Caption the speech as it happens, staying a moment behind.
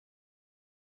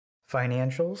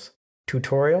Financials,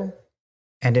 Tutorial,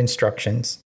 and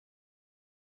Instructions.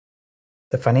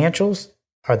 The financials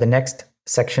are the next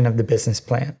section of the business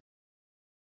plan.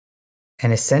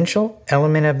 An essential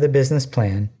element of the business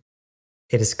plan,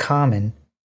 it is common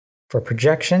for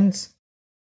projections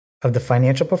of the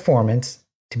financial performance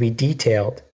to be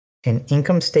detailed in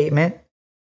income statement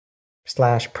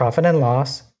 / profit and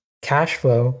loss, cash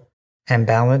flow, and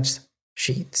balance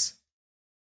sheets.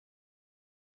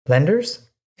 Lenders,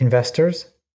 investors,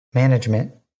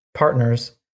 management,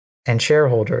 partners, and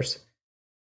shareholders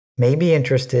may be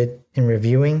interested in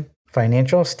reviewing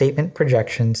financial statement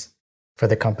projections for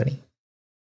the company.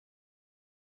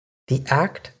 The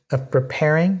act of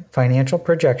preparing financial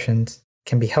projections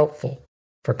can be helpful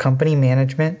for company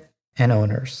management and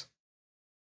owners.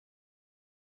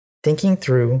 Thinking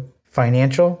through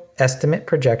financial estimate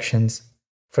projections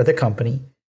for the company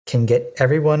can get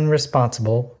everyone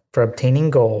responsible for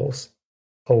obtaining goals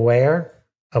aware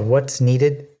of what's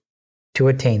needed to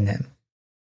attain them.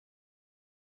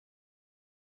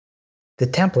 The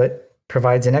template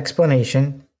provides an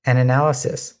explanation and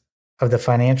analysis of the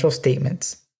financial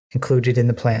statements included in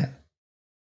the plan.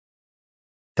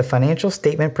 The financial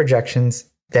statement projections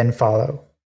then follow.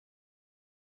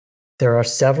 There are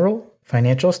several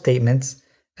financial statements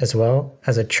as well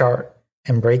as a chart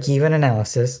and break-even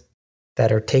analysis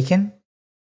that are taken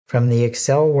from the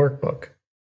Excel workbook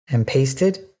and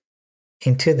pasted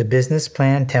into the business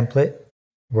plan template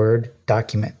Word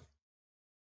document.